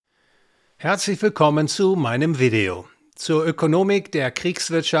Herzlich willkommen zu meinem Video zur Ökonomik der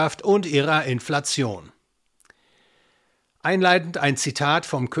Kriegswirtschaft und ihrer Inflation. Einleitend ein Zitat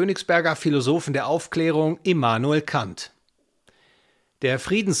vom Königsberger Philosophen der Aufklärung Immanuel Kant. Der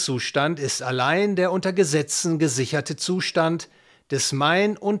Friedenszustand ist allein der unter Gesetzen gesicherte Zustand des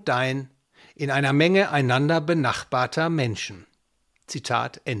Mein und Dein in einer Menge einander benachbarter Menschen.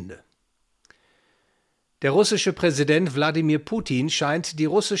 Zitat Ende. Der russische Präsident Wladimir Putin scheint die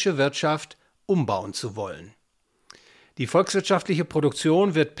russische Wirtschaft umbauen zu wollen. Die volkswirtschaftliche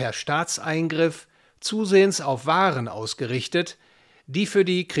Produktion wird per Staatseingriff zusehends auf Waren ausgerichtet, die für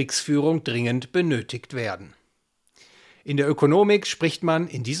die Kriegsführung dringend benötigt werden. In der Ökonomik spricht man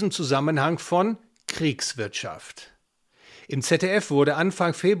in diesem Zusammenhang von Kriegswirtschaft. Im ZDF wurde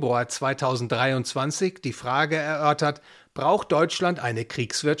Anfang Februar 2023 die Frage erörtert: Braucht Deutschland eine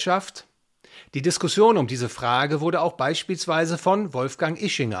Kriegswirtschaft? Die Diskussion um diese Frage wurde auch beispielsweise von Wolfgang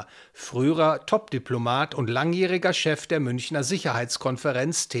Ischinger, früherer Top-Diplomat und langjähriger Chef der Münchner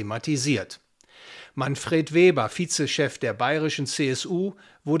Sicherheitskonferenz, thematisiert. Manfred Weber, Vizechef der bayerischen CSU,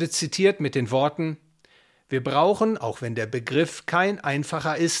 wurde zitiert mit den Worten: Wir brauchen, auch wenn der Begriff kein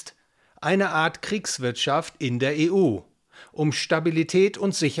einfacher ist, eine Art Kriegswirtschaft in der EU, um Stabilität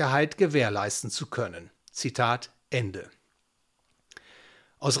und Sicherheit gewährleisten zu können. Zitat Ende.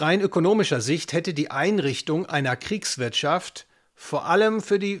 Aus rein ökonomischer Sicht hätte die Einrichtung einer Kriegswirtschaft vor allem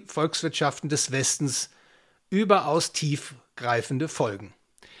für die Volkswirtschaften des Westens überaus tiefgreifende Folgen.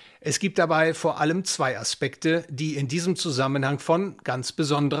 Es gibt dabei vor allem zwei Aspekte, die in diesem Zusammenhang von ganz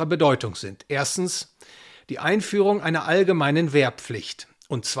besonderer Bedeutung sind. Erstens die Einführung einer allgemeinen Wehrpflicht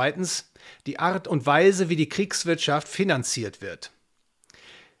und zweitens die Art und Weise, wie die Kriegswirtschaft finanziert wird.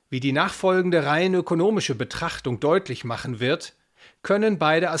 Wie die nachfolgende rein ökonomische Betrachtung deutlich machen wird, können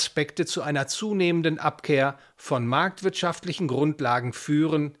beide Aspekte zu einer zunehmenden Abkehr von marktwirtschaftlichen Grundlagen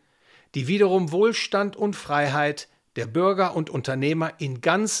führen, die wiederum Wohlstand und Freiheit der Bürger und Unternehmer in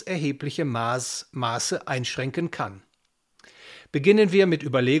ganz erheblichem Maße einschränken kann. Beginnen wir mit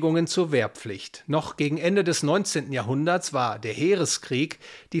Überlegungen zur Wehrpflicht. Noch gegen Ende des 19. Jahrhunderts war der Heereskrieg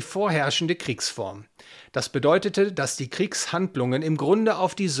die vorherrschende Kriegsform. Das bedeutete, dass die Kriegshandlungen im Grunde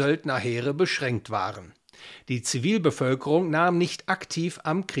auf die Söldnerheere beschränkt waren. Die Zivilbevölkerung nahm nicht aktiv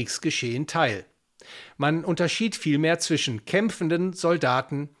am Kriegsgeschehen teil. Man unterschied vielmehr zwischen kämpfenden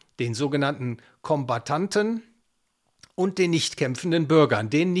Soldaten, den sogenannten Kombattanten, und den nicht kämpfenden Bürgern,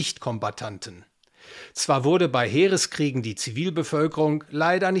 den Nichtkombattanten. Zwar wurde bei Heereskriegen die Zivilbevölkerung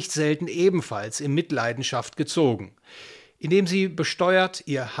leider nicht selten ebenfalls in Mitleidenschaft gezogen. Indem sie besteuert,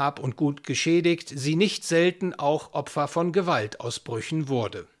 ihr Hab und Gut geschädigt, sie nicht selten auch Opfer von Gewaltausbrüchen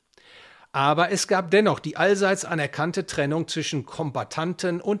wurde. Aber es gab dennoch die allseits anerkannte Trennung zwischen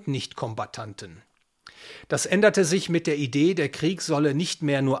Kombattanten und Nichtkombattanten. Das änderte sich mit der Idee, der Krieg solle nicht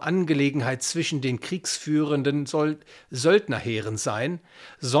mehr nur Angelegenheit zwischen den kriegsführenden Söldnerheeren sein,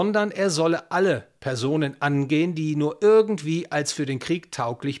 sondern er solle alle Personen angehen, die nur irgendwie als für den Krieg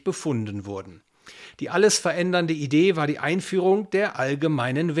tauglich befunden wurden. Die alles verändernde Idee war die Einführung der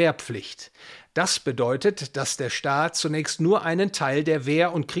allgemeinen Wehrpflicht. Das bedeutet, dass der Staat zunächst nur einen Teil der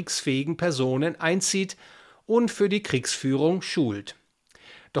wehr- und kriegsfähigen Personen einzieht und für die Kriegsführung schult.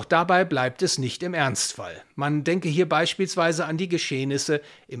 Doch dabei bleibt es nicht im Ernstfall. Man denke hier beispielsweise an die Geschehnisse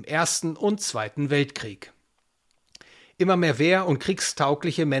im Ersten und Zweiten Weltkrieg. Immer mehr wehr- und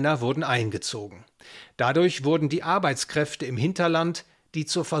kriegstaugliche Männer wurden eingezogen. Dadurch wurden die Arbeitskräfte im Hinterland, die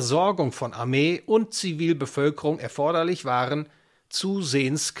zur Versorgung von Armee und Zivilbevölkerung erforderlich waren,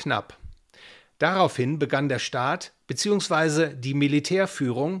 zusehends knapp. Daraufhin begann der Staat bzw. die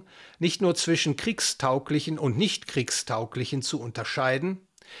Militärführung nicht nur zwischen kriegstauglichen und nicht kriegstauglichen zu unterscheiden,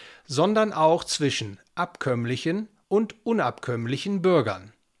 sondern auch zwischen abkömmlichen und unabkömmlichen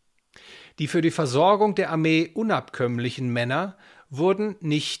Bürgern. Die für die Versorgung der Armee unabkömmlichen Männer wurden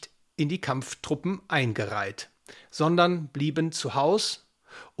nicht in die Kampftruppen eingereiht, sondern blieben zu Haus,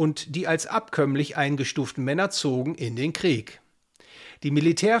 und die als abkömmlich eingestuften Männer zogen in den Krieg. Die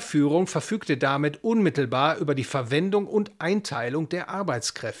Militärführung verfügte damit unmittelbar über die Verwendung und Einteilung der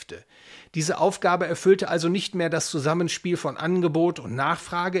Arbeitskräfte. Diese Aufgabe erfüllte also nicht mehr das Zusammenspiel von Angebot und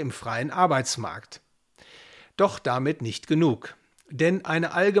Nachfrage im freien Arbeitsmarkt. Doch damit nicht genug. Denn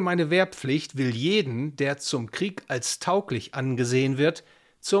eine allgemeine Wehrpflicht will jeden, der zum Krieg als tauglich angesehen wird,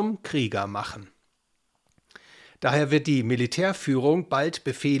 zum Krieger machen. Daher wird die Militärführung bald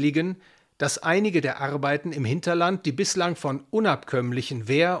befehligen, dass einige der Arbeiten im Hinterland, die bislang von unabkömmlichen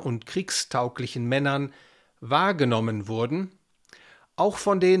wehr- und kriegstauglichen Männern wahrgenommen wurden, auch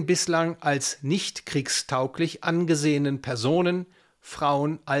von den bislang als nicht kriegstauglich angesehenen Personen,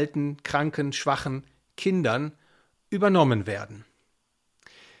 Frauen, Alten, Kranken, Schwachen, Kindern übernommen werden.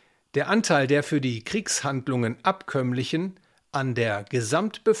 Der Anteil der für die Kriegshandlungen Abkömmlichen an der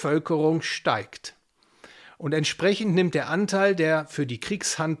Gesamtbevölkerung steigt. Und entsprechend nimmt der Anteil der für die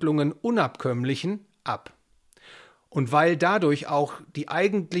Kriegshandlungen Unabkömmlichen ab. Und weil dadurch auch die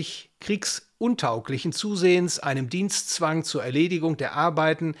eigentlich Kriegsuntauglichen zusehends einem Dienstzwang zur Erledigung der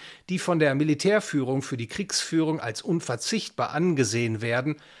Arbeiten, die von der Militärführung für die Kriegsführung als unverzichtbar angesehen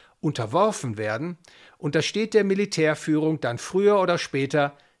werden, unterworfen werden, untersteht der Militärführung dann früher oder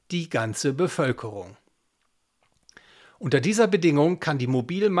später die ganze Bevölkerung. Unter dieser Bedingung kann die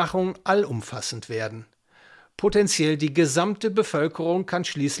Mobilmachung allumfassend werden. Potenziell die gesamte Bevölkerung kann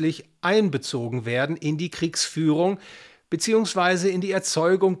schließlich einbezogen werden in die Kriegsführung bzw. in die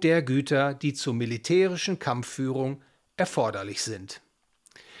Erzeugung der Güter, die zur militärischen Kampfführung erforderlich sind.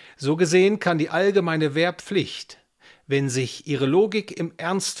 So gesehen kann die allgemeine Wehrpflicht, wenn sich ihre Logik im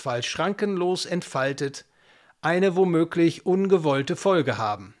Ernstfall schrankenlos entfaltet, eine womöglich ungewollte Folge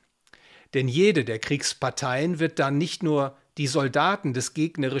haben. Denn jede der Kriegsparteien wird dann nicht nur die Soldaten des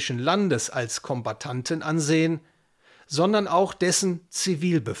gegnerischen Landes als Kombattanten ansehen, sondern auch dessen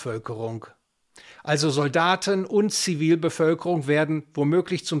Zivilbevölkerung. Also Soldaten und Zivilbevölkerung werden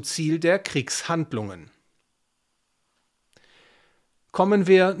womöglich zum Ziel der Kriegshandlungen. Kommen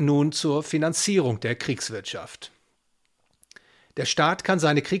wir nun zur Finanzierung der Kriegswirtschaft. Der Staat kann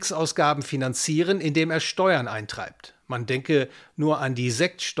seine Kriegsausgaben finanzieren, indem er Steuern eintreibt. Man denke nur an die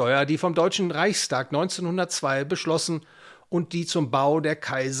Sektsteuer, die vom Deutschen Reichstag 1902 beschlossen und die zum Bau der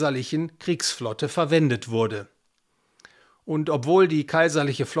kaiserlichen Kriegsflotte verwendet wurde. Und obwohl die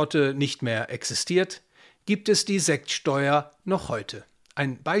kaiserliche Flotte nicht mehr existiert, gibt es die Sektsteuer noch heute.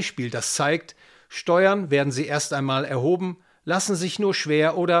 Ein Beispiel, das zeigt, Steuern, werden sie erst einmal erhoben, lassen sich nur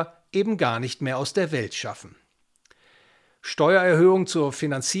schwer oder eben gar nicht mehr aus der Welt schaffen. Steuererhöhungen zur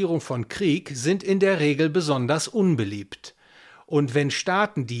Finanzierung von Krieg sind in der Regel besonders unbeliebt. Und wenn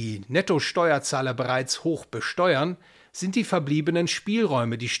Staaten die Nettosteuerzahler bereits hoch besteuern, sind die verbliebenen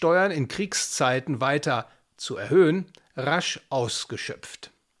Spielräume, die Steuern in Kriegszeiten weiter zu erhöhen, rasch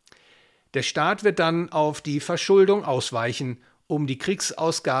ausgeschöpft. Der Staat wird dann auf die Verschuldung ausweichen, um die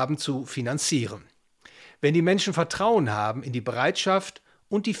Kriegsausgaben zu finanzieren. Wenn die Menschen Vertrauen haben in die Bereitschaft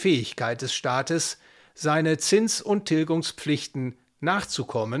und die Fähigkeit des Staates, seine Zins- und Tilgungspflichten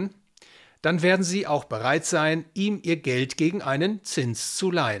nachzukommen, dann werden sie auch bereit sein, ihm ihr Geld gegen einen Zins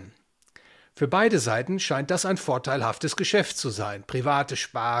zu leihen. Für beide Seiten scheint das ein vorteilhaftes Geschäft zu sein. Private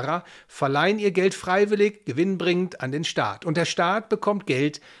Sparer verleihen ihr Geld freiwillig, gewinnbringend an den Staat. Und der Staat bekommt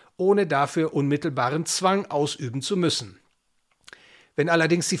Geld, ohne dafür unmittelbaren Zwang ausüben zu müssen. Wenn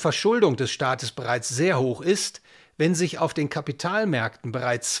allerdings die Verschuldung des Staates bereits sehr hoch ist, wenn sich auf den Kapitalmärkten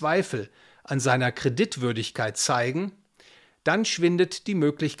bereits Zweifel an seiner Kreditwürdigkeit zeigen, dann schwindet die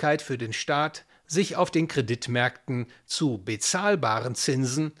Möglichkeit für den Staat, sich auf den Kreditmärkten zu bezahlbaren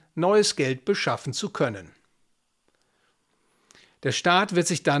Zinsen neues Geld beschaffen zu können. Der Staat wird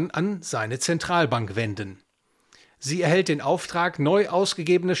sich dann an seine Zentralbank wenden. Sie erhält den Auftrag, neu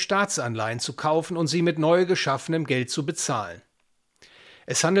ausgegebene Staatsanleihen zu kaufen und sie mit neu geschaffenem Geld zu bezahlen.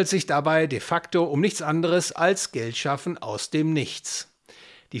 Es handelt sich dabei de facto um nichts anderes als Geldschaffen aus dem Nichts.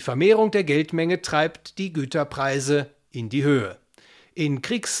 Die Vermehrung der Geldmenge treibt die Güterpreise in die Höhe. In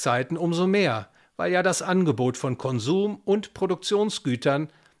Kriegszeiten umso mehr, weil ja das Angebot von Konsum- und Produktionsgütern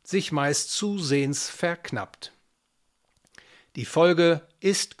sich meist zusehends verknappt. Die Folge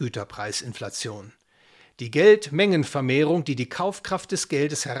ist Güterpreisinflation. Die Geldmengenvermehrung, die die Kaufkraft des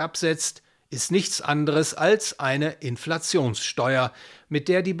Geldes herabsetzt, ist nichts anderes als eine Inflationssteuer, mit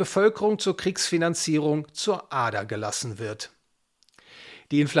der die Bevölkerung zur Kriegsfinanzierung zur Ader gelassen wird.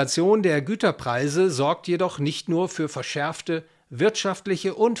 Die Inflation der Güterpreise sorgt jedoch nicht nur für verschärfte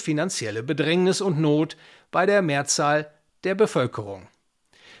wirtschaftliche und finanzielle Bedrängnis und Not bei der Mehrzahl der Bevölkerung.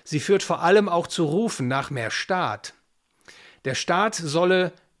 Sie führt vor allem auch zu Rufen nach mehr Staat. Der Staat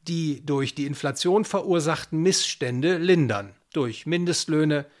solle die durch die Inflation verursachten Missstände lindern, durch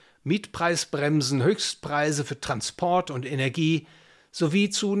Mindestlöhne, Mietpreisbremsen, Höchstpreise für Transport und Energie sowie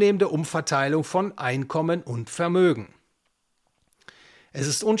zunehmende Umverteilung von Einkommen und Vermögen. Es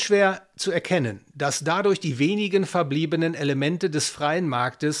ist unschwer zu erkennen, dass dadurch die wenigen verbliebenen Elemente des freien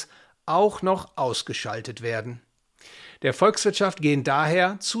Marktes auch noch ausgeschaltet werden. Der Volkswirtschaft gehen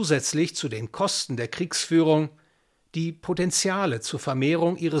daher zusätzlich zu den Kosten der Kriegsführung die Potenziale zur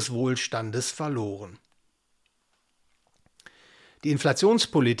Vermehrung ihres Wohlstandes verloren. Die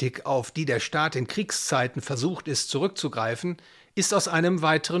Inflationspolitik, auf die der Staat in Kriegszeiten versucht ist zurückzugreifen, ist aus einem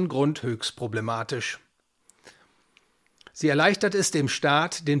weiteren Grund höchst problematisch. Sie erleichtert es dem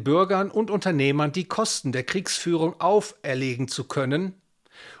Staat, den Bürgern und Unternehmern die Kosten der Kriegsführung auferlegen zu können,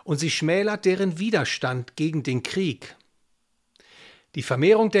 und sie schmälert deren Widerstand gegen den Krieg. Die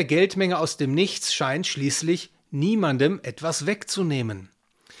Vermehrung der Geldmenge aus dem Nichts scheint schließlich niemandem etwas wegzunehmen.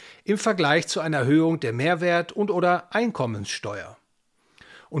 Im Vergleich zu einer Erhöhung der Mehrwert- und/oder Einkommenssteuer.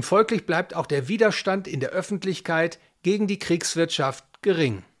 Und folglich bleibt auch der Widerstand in der Öffentlichkeit gegen die Kriegswirtschaft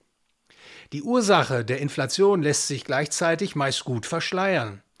gering. Die Ursache der Inflation lässt sich gleichzeitig meist gut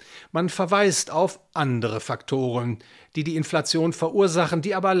verschleiern. Man verweist auf andere Faktoren, die die Inflation verursachen,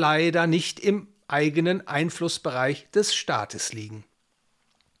 die aber leider nicht im eigenen Einflussbereich des Staates liegen.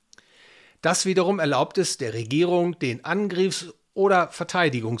 Das wiederum erlaubt es der Regierung, den Angriffs- oder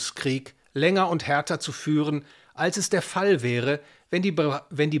Verteidigungskrieg länger und härter zu führen, als es der Fall wäre, wenn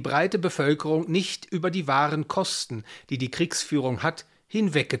die breite Bevölkerung nicht über die wahren Kosten, die die Kriegsführung hat,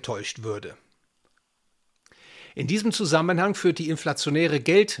 hinweggetäuscht würde. In diesem Zusammenhang führt die inflationäre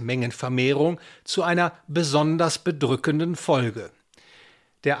Geldmengenvermehrung zu einer besonders bedrückenden Folge: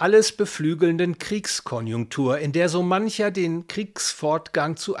 der alles beflügelnden Kriegskonjunktur, in der so mancher den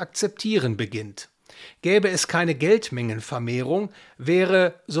Kriegsfortgang zu akzeptieren beginnt. Gäbe es keine Geldmengenvermehrung,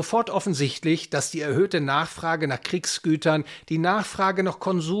 wäre sofort offensichtlich, dass die erhöhte Nachfrage nach Kriegsgütern die Nachfrage nach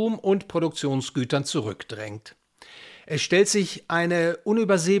Konsum- und Produktionsgütern zurückdrängt. Es stellt sich eine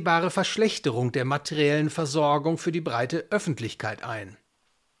unübersehbare Verschlechterung der materiellen Versorgung für die breite Öffentlichkeit ein.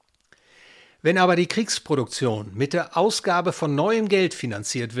 Wenn aber die Kriegsproduktion mit der Ausgabe von neuem Geld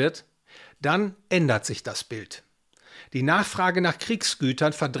finanziert wird, dann ändert sich das Bild. Die Nachfrage nach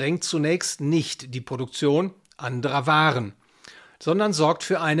Kriegsgütern verdrängt zunächst nicht die Produktion anderer Waren, sondern sorgt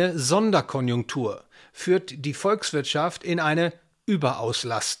für eine Sonderkonjunktur, führt die Volkswirtschaft in eine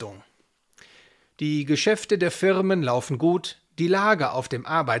Überauslastung. Die Geschäfte der Firmen laufen gut, die Lage auf dem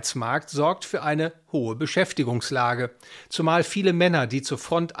Arbeitsmarkt sorgt für eine hohe Beschäftigungslage, zumal viele Männer, die zur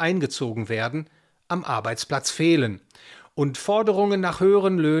Front eingezogen werden, am Arbeitsplatz fehlen und Forderungen nach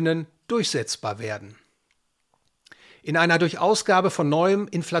höheren Löhnen durchsetzbar werden. In einer durch Ausgabe von neuem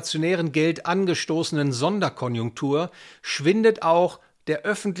inflationären Geld angestoßenen Sonderkonjunktur schwindet auch der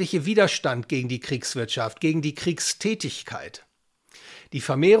öffentliche Widerstand gegen die Kriegswirtschaft, gegen die Kriegstätigkeit. Die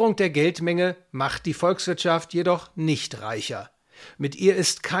Vermehrung der Geldmenge macht die Volkswirtschaft jedoch nicht reicher. Mit ihr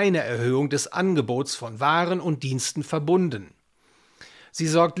ist keine Erhöhung des Angebots von Waren und Diensten verbunden. Sie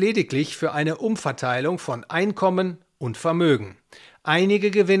sorgt lediglich für eine Umverteilung von Einkommen und Vermögen.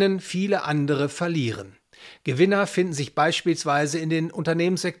 Einige gewinnen, viele andere verlieren. Gewinner finden sich beispielsweise in den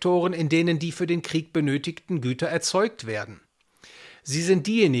Unternehmenssektoren, in denen die für den Krieg benötigten Güter erzeugt werden. Sie sind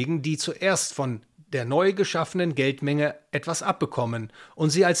diejenigen, die zuerst von der neu geschaffenen Geldmenge etwas abbekommen und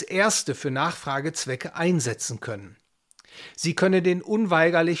sie als erste für Nachfragezwecke einsetzen können. Sie können den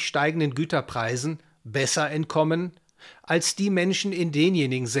unweigerlich steigenden Güterpreisen besser entkommen als die Menschen in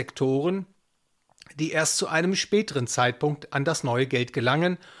denjenigen Sektoren, die erst zu einem späteren Zeitpunkt an das neue Geld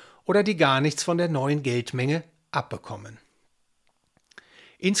gelangen oder die gar nichts von der neuen Geldmenge abbekommen.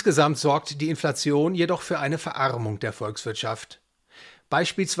 Insgesamt sorgt die Inflation jedoch für eine Verarmung der Volkswirtschaft,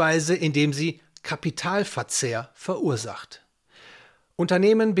 beispielsweise indem sie Kapitalverzehr verursacht.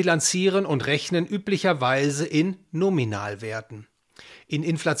 Unternehmen bilanzieren und rechnen üblicherweise in Nominalwerten. In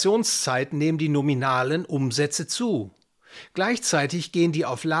Inflationszeiten nehmen die nominalen Umsätze zu. Gleichzeitig gehen die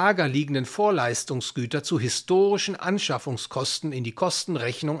auf Lager liegenden Vorleistungsgüter zu historischen Anschaffungskosten in die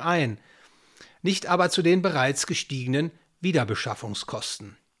Kostenrechnung ein, nicht aber zu den bereits gestiegenen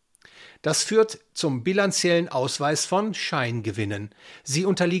Wiederbeschaffungskosten. Das führt zum bilanziellen Ausweis von Scheingewinnen. Sie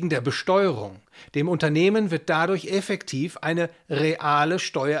unterliegen der Besteuerung. Dem Unternehmen wird dadurch effektiv eine reale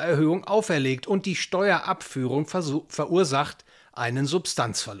Steuererhöhung auferlegt und die Steuerabführung verursacht einen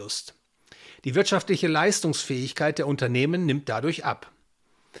Substanzverlust. Die wirtschaftliche Leistungsfähigkeit der Unternehmen nimmt dadurch ab.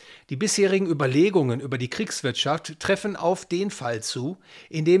 Die bisherigen Überlegungen über die Kriegswirtschaft treffen auf den Fall zu,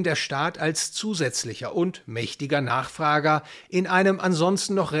 in dem der Staat als zusätzlicher und mächtiger Nachfrager in einem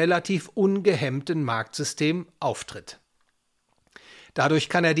ansonsten noch relativ ungehemmten Marktsystem auftritt. Dadurch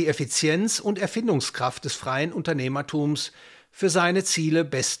kann er die Effizienz und Erfindungskraft des freien Unternehmertums für seine Ziele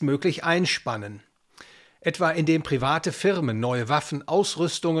bestmöglich einspannen, etwa indem private Firmen neue Waffen,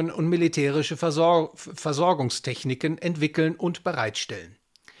 Ausrüstungen und militärische Versorgungstechniken entwickeln und bereitstellen.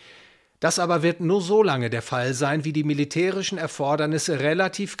 Das aber wird nur so lange der Fall sein, wie die militärischen Erfordernisse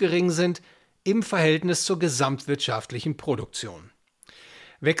relativ gering sind im Verhältnis zur gesamtwirtschaftlichen Produktion.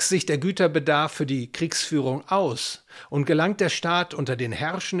 Wächst sich der Güterbedarf für die Kriegsführung aus und gelangt der Staat unter den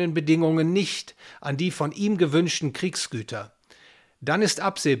herrschenden Bedingungen nicht an die von ihm gewünschten Kriegsgüter, dann ist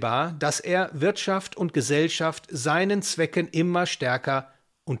absehbar, dass er Wirtschaft und Gesellschaft seinen Zwecken immer stärker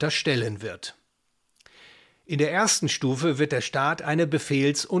unterstellen wird. In der ersten Stufe wird der Staat eine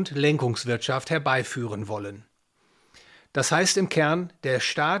Befehls- und Lenkungswirtschaft herbeiführen wollen. Das heißt im Kern, der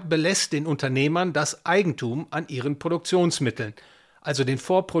Staat belässt den Unternehmern das Eigentum an ihren Produktionsmitteln, also den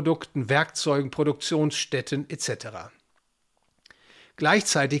Vorprodukten, Werkzeugen, Produktionsstätten etc.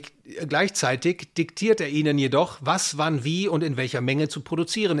 Gleichzeitig diktiert er ihnen jedoch, was, wann, wie und in welcher Menge zu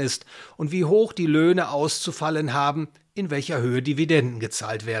produzieren ist und wie hoch die Löhne auszufallen haben, in welcher Höhe Dividenden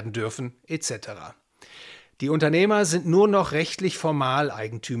gezahlt werden dürfen etc. Die Unternehmer sind nur noch rechtlich formal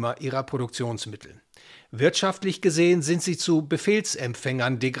Eigentümer ihrer Produktionsmittel. Wirtschaftlich gesehen sind sie zu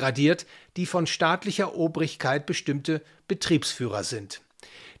Befehlsempfängern degradiert, die von staatlicher Obrigkeit bestimmte Betriebsführer sind.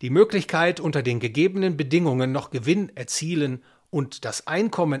 Die Möglichkeit, unter den gegebenen Bedingungen noch Gewinn erzielen und das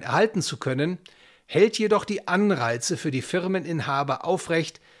Einkommen erhalten zu können, hält jedoch die Anreize für die Firmeninhaber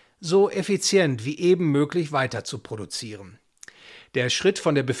aufrecht, so effizient wie eben möglich weiter zu produzieren. Der Schritt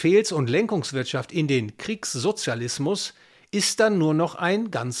von der Befehls- und Lenkungswirtschaft in den Kriegssozialismus ist dann nur noch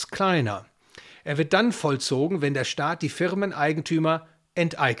ein ganz kleiner. Er wird dann vollzogen, wenn der Staat die Firmeneigentümer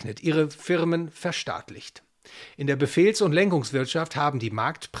enteignet, ihre Firmen verstaatlicht. In der Befehls- und Lenkungswirtschaft haben die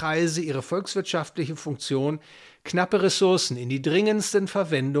Marktpreise ihre volkswirtschaftliche Funktion, knappe Ressourcen in die dringendsten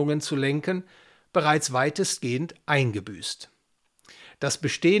Verwendungen zu lenken, bereits weitestgehend eingebüßt. Das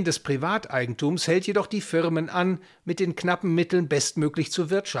Bestehen des Privateigentums hält jedoch die Firmen an, mit den knappen Mitteln bestmöglich zu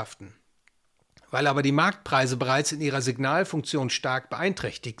wirtschaften. Weil aber die Marktpreise bereits in ihrer Signalfunktion stark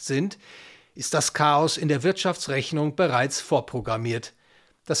beeinträchtigt sind, ist das Chaos in der Wirtschaftsrechnung bereits vorprogrammiert.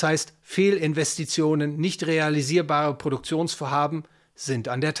 Das heißt, Fehlinvestitionen, nicht realisierbare Produktionsvorhaben sind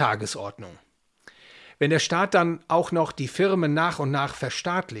an der Tagesordnung. Wenn der Staat dann auch noch die Firmen nach und nach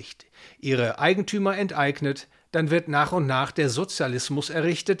verstaatlicht, ihre Eigentümer enteignet, dann wird nach und nach der Sozialismus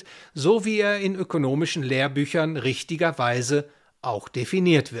errichtet, so wie er in ökonomischen Lehrbüchern richtigerweise auch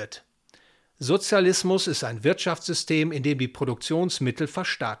definiert wird. Sozialismus ist ein Wirtschaftssystem, in dem die Produktionsmittel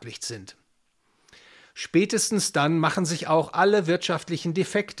verstaatlicht sind. Spätestens dann machen sich auch alle wirtschaftlichen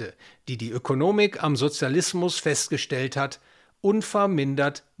Defekte, die die Ökonomik am Sozialismus festgestellt hat,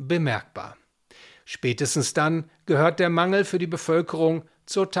 unvermindert bemerkbar. Spätestens dann gehört der Mangel für die Bevölkerung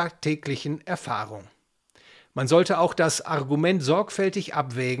zur tagtäglichen Erfahrung. Man sollte auch das Argument sorgfältig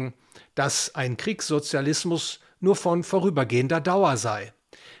abwägen, dass ein Kriegssozialismus nur von vorübergehender Dauer sei,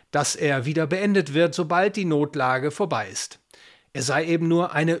 dass er wieder beendet wird, sobald die Notlage vorbei ist. Er sei eben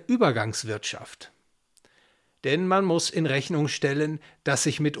nur eine Übergangswirtschaft. Denn man muss in Rechnung stellen, dass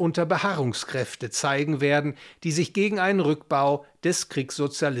sich mitunter Beharrungskräfte zeigen werden, die sich gegen einen Rückbau des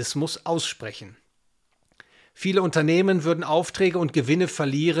Kriegssozialismus aussprechen. Viele Unternehmen würden Aufträge und Gewinne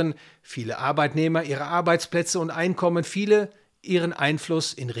verlieren, viele Arbeitnehmer ihre Arbeitsplätze und Einkommen, viele ihren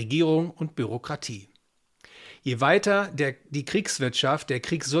Einfluss in Regierung und Bürokratie. Je weiter die Kriegswirtschaft, der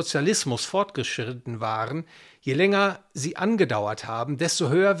Kriegssozialismus fortgeschritten waren, je länger sie angedauert haben, desto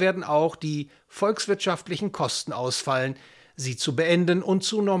höher werden auch die volkswirtschaftlichen Kosten ausfallen, sie zu beenden und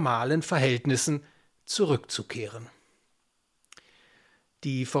zu normalen Verhältnissen zurückzukehren.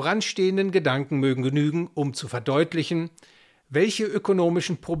 Die voranstehenden Gedanken mögen genügen, um zu verdeutlichen, welche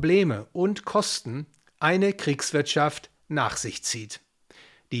ökonomischen Probleme und Kosten eine Kriegswirtschaft nach sich zieht,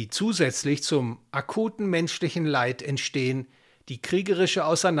 die zusätzlich zum akuten menschlichen Leid entstehen, die kriegerische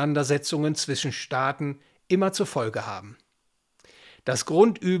Auseinandersetzungen zwischen Staaten immer zur Folge haben. Das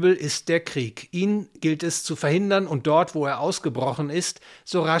Grundübel ist der Krieg. Ihn gilt es zu verhindern und dort, wo er ausgebrochen ist,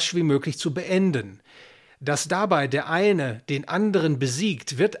 so rasch wie möglich zu beenden. Dass dabei der eine den anderen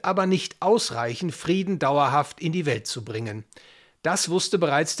besiegt, wird aber nicht ausreichen, Frieden dauerhaft in die Welt zu bringen. Das wusste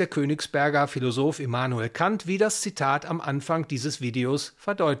bereits der Königsberger Philosoph Immanuel Kant, wie das Zitat am Anfang dieses Videos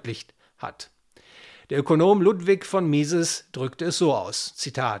verdeutlicht hat. Der Ökonom Ludwig von Mises drückte es so aus,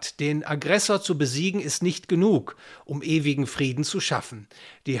 Zitat: Den Aggressor zu besiegen ist nicht genug, um ewigen Frieden zu schaffen.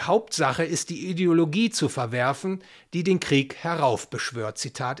 Die Hauptsache ist die Ideologie zu verwerfen, die den Krieg heraufbeschwört.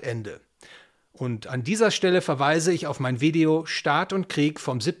 Zitat Ende. Und an dieser Stelle verweise ich auf mein Video Staat und Krieg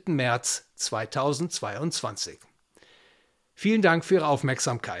vom 7. März 2022. Vielen Dank für Ihre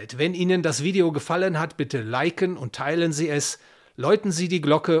Aufmerksamkeit. Wenn Ihnen das Video gefallen hat, bitte liken und teilen Sie es, läuten Sie die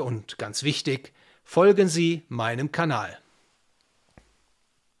Glocke und ganz wichtig, folgen Sie meinem Kanal.